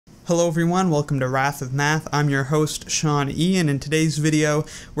Hello everyone, welcome to Wrath of Math. I'm your host, Sean E, and in today's video,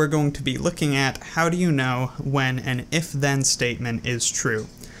 we're going to be looking at how do you know when an if-then statement is true.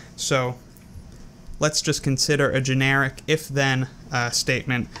 So, let's just consider a generic if-then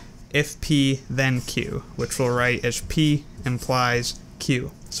statement, if P then Q, which we'll write as P implies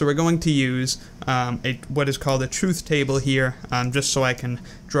Q. So we're going to use what is called a truth table here, just so I can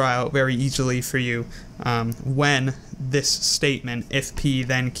draw out very easily for you when this statement, if P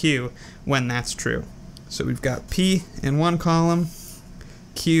then Q, when that's true. So we've got P in one column,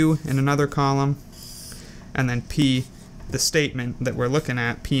 Q in another column, and then P, the statement that we're looking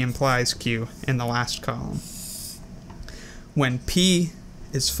at, P implies Q, in the last column. When P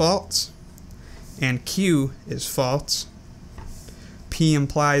is false and Q is false, P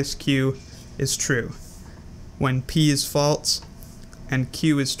implies Q is true. When P is false and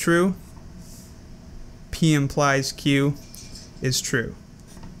Q is true, P implies Q is true.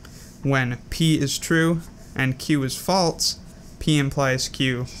 When P is true and Q is false, P implies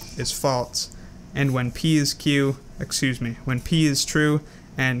Q is false. And when P is true and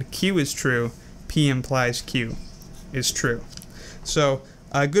Q is true, P implies Q is true. So,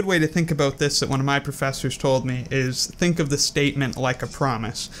 a good way to think about this that one of my professors told me is think of the statement like a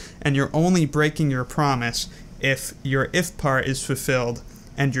promise, and you're only breaking your promise if your if part is fulfilled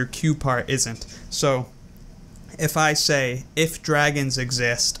and your Q part isn't. So, if I say, if dragons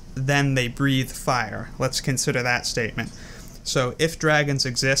exist, then they breathe fire, let's consider that statement. So, if dragons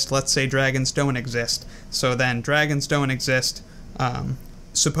exist, let's say dragons don't exist. So then, dragons don't exist,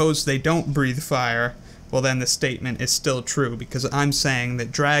 suppose they don't breathe fire, well then the statement is still true, because I'm saying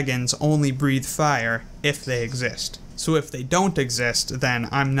that dragons only breathe fire if they exist. So if they don't exist, then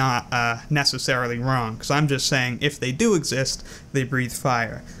I'm not necessarily wrong, because I'm just saying if they do exist, they breathe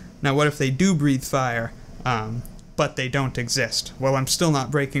fire. Now what if they do breathe fire, but they don't exist? Well, I'm still not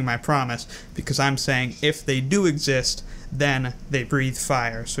breaking my promise, because I'm saying if they do exist, then they breathe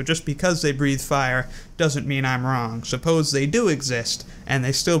fire. So just because they breathe fire doesn't mean I'm wrong. Suppose they do exist, and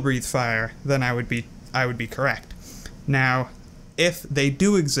they still breathe fire, then I would be correct. Now, if they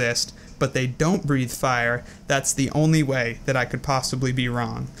do exist, but they don't breathe fire, that's the only way that I could possibly be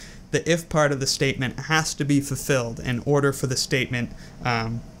wrong. The if part of the statement has to be fulfilled in order for the statement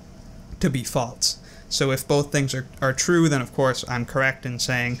to be false. So if both things are true, then of course I'm correct in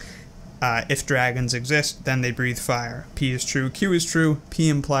saying if dragons exist, then they breathe fire. P is true, Q is true, P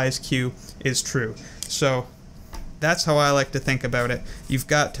implies Q is true. So that's how I like to think about it. You've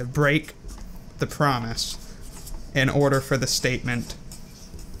got to break the promise in order for the statement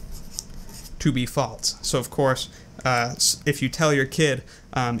to be false. So of course, if you tell your kid,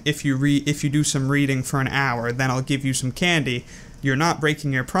 if you do some reading for an hour, then I'll give you some candy, you're not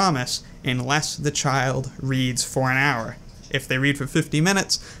breaking your promise unless the child reads for an hour. If they read for 50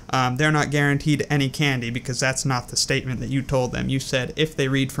 minutes, they're not guaranteed any candy, because that's not the statement that you told them. You said if they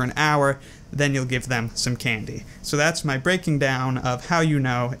read for an hour, then you'll give them some candy. So that's my breaking down of how you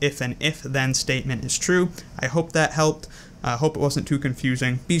know if an if-then statement is true. I hope that helped. I hope it wasn't too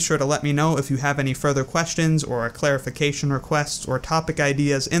confusing. Be sure to let me know if you have any further questions or clarification requests or topic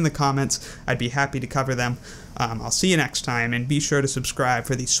ideas in the comments. I'd be happy to cover them. I'll see you next time, and be sure to subscribe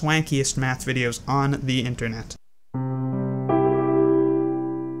for the swankiest math videos on the internet.